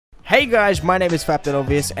Hey guys, my name is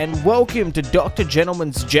Faptedobvious, and welcome to Dr.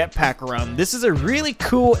 Gentleman's Jetpack Run. This is a really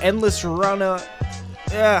cool endless runner.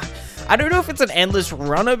 I don't know if it's an endless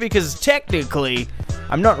runner because technically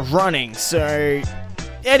I'm not running, so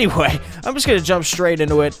anyway, I'm just gonna jump straight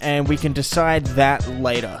into it and we can decide that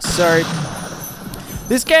later. So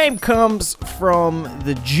this game comes from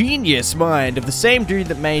the genius mind of the same dude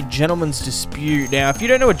that made Gentleman's Dispute. Now, if you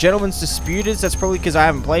don't know what Gentleman's Dispute is, that's probably because I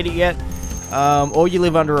haven't played it yet. Or you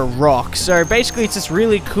live under a rock. So basically it's this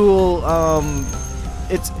really cool,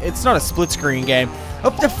 it's not a split screen game.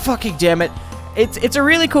 Oh, the fucking damn it. It's a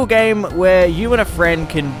really cool game where you and a friend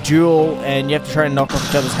can duel and you have to try and knock off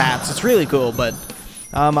each other's hats. It's really cool, but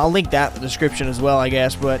I'll link that in the description as well, I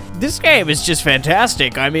guess. But this game is just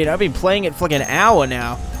fantastic. I mean, I've been playing it for like an hour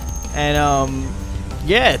now. And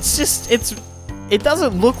yeah, it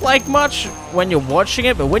doesn't look like much when you're watching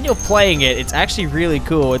it, but when you're playing it, it's actually really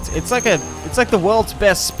cool. It's like the world's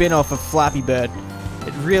best spin-off of Flappy Bird.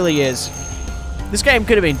 It really is. This game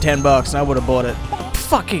could have been $10 and I would have bought it.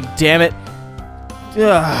 Fucking damn it.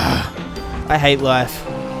 Ugh. I hate life.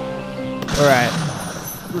 Alright.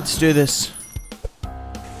 Let's do this.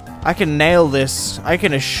 I can nail this. I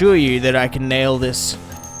can assure you that I can nail this.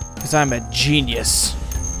 Because I'm a genius.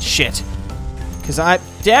 Shit.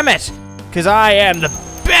 Damn it! Because I am the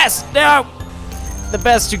best! No! The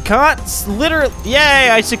best. You can't literally... Yay!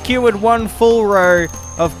 I secured one full row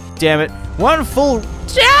of... Damn it. One full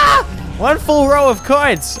row of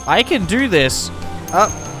coins. I can do this. Oh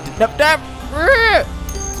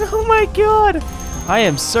my god. I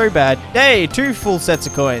am so bad. Hey, 2 full sets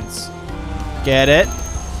of coins. Get it?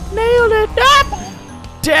 Nailed it.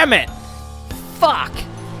 Damn it. Fuck.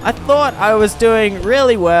 I thought I was doing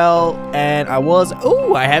really well, and I was.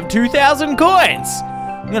 Ooh, I have 2,000 coins.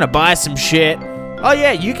 I'm gonna buy some shit. Oh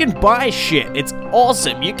yeah, you can buy shit. It's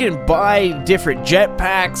awesome. You can buy different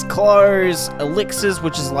jetpacks, clothes, elixirs,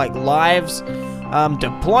 which is like lives,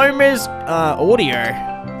 diplomas, audio.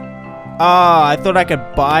 Oh, I thought I could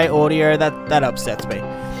buy audio. That upsets me.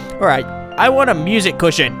 All right, I want a music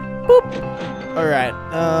cushion. Boop. All right.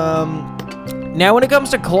 Now, when it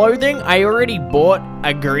comes to clothing, I already bought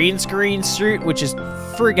a green screen suit, which is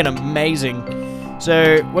friggin' amazing.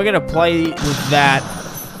 So, we're gonna play with that.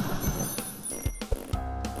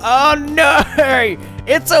 Oh no!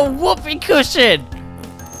 It's a whoopee cushion!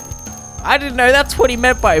 I didn't know that's what he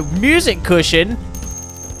meant by music cushion.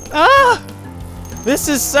 Ah! This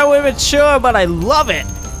is so immature, but I love it!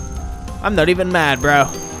 I'm not even mad, bro.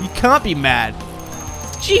 You can't be mad.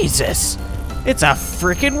 Jesus! It's a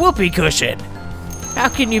frickin' whoopee cushion! How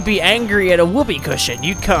can you be angry at a whoopee cushion?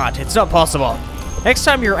 You can't. It's not possible. Next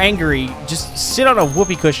time you're angry, just sit on a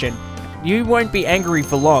whoopee cushion. You won't be angry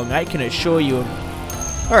for long, I can assure you.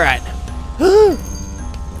 Alright. Oh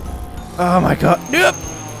my god. Nope!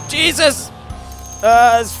 Jesus!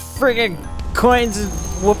 There's friggin' coins and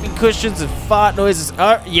whoopee cushions and fart noises.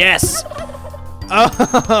 Oh, yes!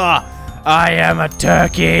 Oh, I am a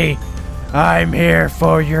turkey. I'm here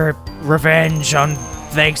for your revenge on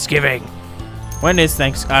Thanksgiving. When is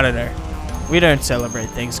Thanksgiving? I don't know. We don't celebrate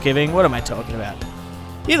Thanksgiving. What am I talking about?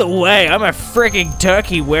 Either way, I'm a freaking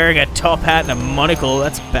turkey wearing a top hat and a monocle.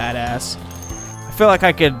 That's badass. I feel like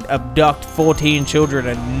I could abduct 14 children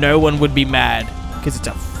and no one would be mad. Because it's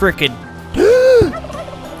a freaking...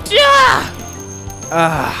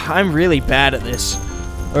 I'm really bad at this.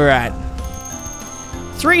 Alright.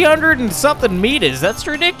 300 and something meters. That's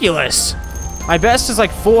ridiculous. My best is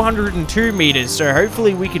like 402 meters, so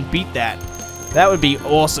hopefully we can beat that. That would be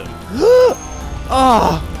awesome.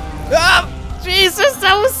 Jesus,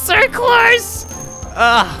 that was so close.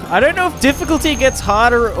 I don't know if difficulty gets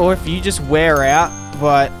harder or if you just wear out,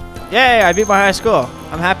 but yay, I beat my high score.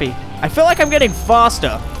 I'm happy. I feel like I'm getting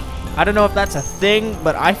faster. I don't know if that's a thing,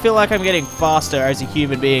 but I feel like I'm getting faster as a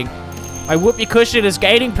human being. My whoopee cushion is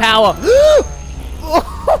gaining power.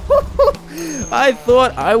 I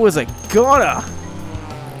thought I was a goner.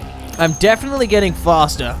 I'm definitely getting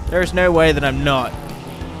faster. There's no way that I'm not.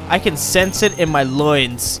 I can sense it in my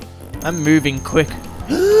loins. I'm moving quick.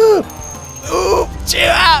 Ooh,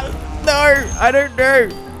 no, I don't know.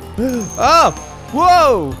 Oh,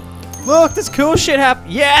 whoa. Look, this cool shit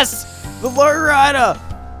happened. Yes, the lowrider.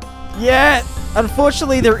 Yeah,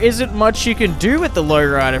 unfortunately, there isn't much you can do with the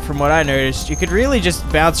lowrider from what I noticed. You could really just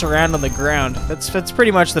bounce around on the ground. That's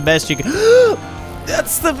pretty much the best you can...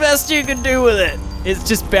 That's the best you can do with it. It's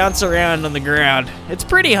just bounce around on the ground. It's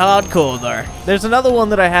pretty hardcore, though. There's another one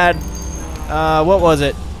that I had. What was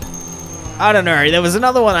it? I don't know. There was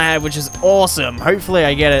another one I had, which is awesome. Hopefully,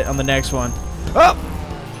 I get it on the next one. Oh!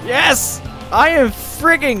 Yes! I am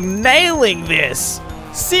frigging nailing this!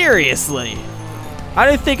 Seriously! I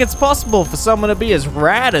don't think it's possible for someone to be as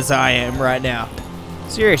rad as I am right now.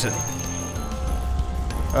 Seriously.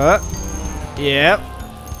 Yep.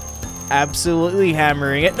 Absolutely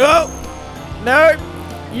hammering it. Oh! No!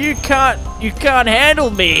 You can't handle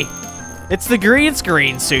me! It's the green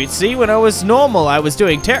screen suit. See, when I was normal, I was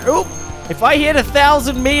doing oh! If I hit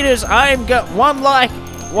 1,000 meters, I am got one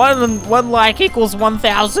like equals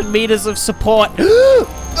 1,000 meters of support.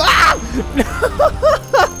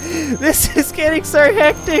 This is getting so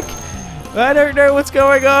hectic. I don't know what's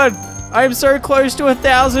going on. I'm so close to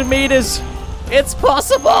 1,000 meters. It's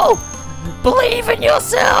possible. Believe in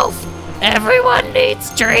yourself. Everyone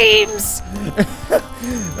needs dreams.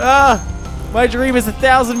 My dream is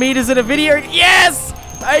 1,000 meters in a video. Yes,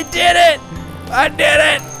 I did it. I did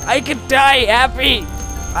it. I could die happy.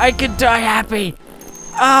 I could die happy.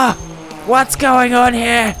 What's going on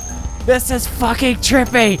here? This is fucking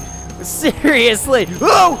trippy. Seriously.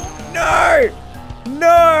 Oh, no.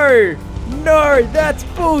 No. No, that's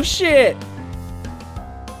bullshit.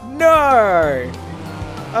 No.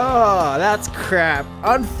 Oh, that's crap.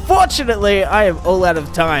 Unfortunately, I am all out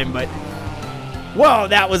of time, but whoa,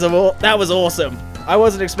 that was awesome. I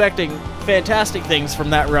wasn't expecting fantastic things from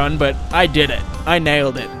that run, but I did it. I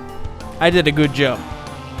nailed it. I did a good job.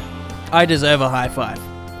 I deserve a high five.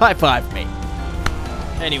 High five me.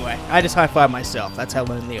 Anyway, I just high five myself. That's how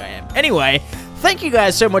lonely I am. Anyway, thank you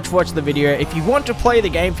guys so much for watching the video. If you want to play the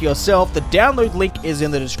game for yourself, the download link is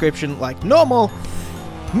in the description like normal.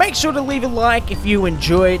 Make sure to leave a like if you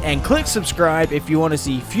enjoyed and click subscribe if you want to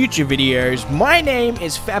see future videos. My name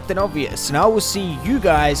is Captain Obvious, and I will see you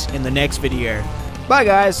guys in the next video. Bye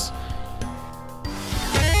guys!